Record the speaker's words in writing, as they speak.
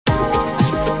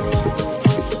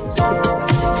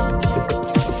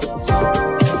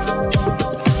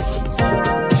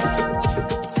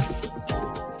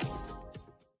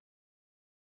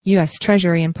US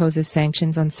Treasury imposes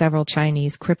sanctions on several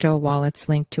Chinese crypto wallets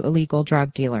linked to illegal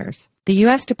drug dealers. The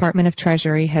US Department of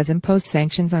Treasury has imposed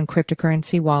sanctions on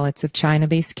cryptocurrency wallets of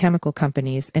China-based chemical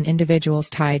companies and individuals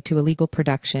tied to illegal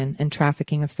production and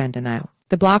trafficking of fentanyl.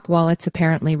 The block wallets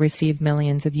apparently received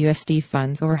millions of USD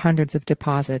funds or hundreds of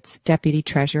deposits, Deputy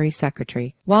Treasury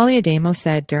Secretary Wally Adeyemo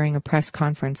said during a press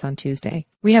conference on Tuesday.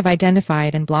 We have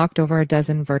identified and blocked over a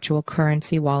dozen virtual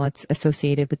currency wallets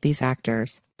associated with these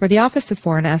actors. For the Office of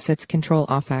Foreign Assets Control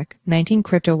 (OFAC), 19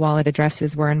 crypto wallet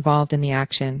addresses were involved in the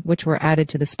action, which were added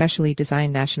to the specially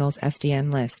designed Nationals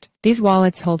SDN list. These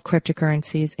wallets hold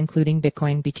cryptocurrencies including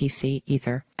Bitcoin, BTC,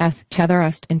 Ether,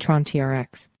 Tether, and Tron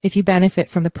TRX. If you benefit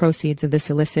from the proceeds of this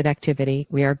illicit activity,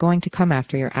 we are going to come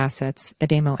after your assets,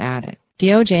 Adeyemo added.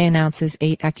 DOJ announces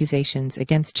 8 accusations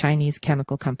against Chinese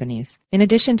chemical companies. In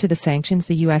addition to the sanctions,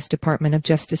 the U.S. Department of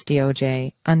Justice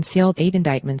DOJ unsealed 8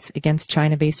 indictments against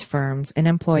China-based firms and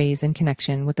employees in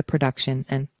connection with the production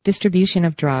and distribution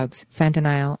of drugs,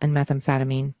 fentanyl, and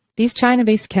methamphetamine. These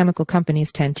China-based chemical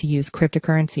companies tend to use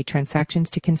cryptocurrency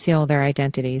transactions to conceal their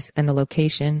identities and the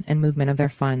location and movement of their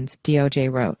funds,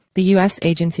 DOJ wrote. The U.S.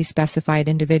 agency specified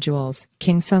individuals,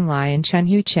 King Sun Lai and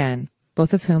Chenhu Chen,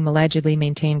 both of whom allegedly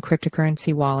maintain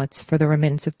cryptocurrency wallets for the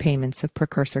remittance of payments of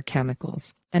precursor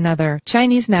chemicals. Another,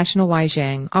 Chinese national Wei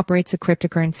Zhang, operates a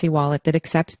cryptocurrency wallet that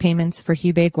accepts payments for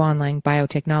Hubei Guanlang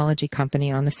Biotechnology Company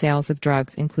on the sales of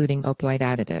drugs including opioid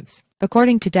additives.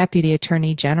 According to Deputy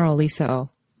Attorney General Lisa O.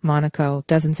 Monaco,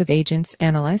 dozens of agents,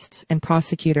 analysts, and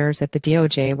prosecutors at the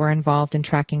DOJ were involved in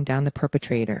tracking down the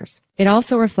perpetrators. It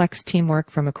also reflects teamwork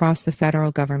from across the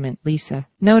federal government, Lisa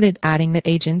noted, adding that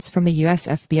agents from the US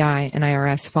FBI and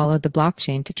IRS followed the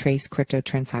blockchain to trace crypto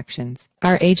transactions.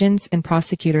 Our agents and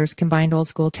prosecutors combined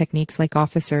old-school techniques like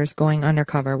officers going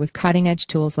undercover with cutting-edge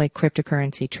tools like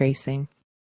cryptocurrency tracing,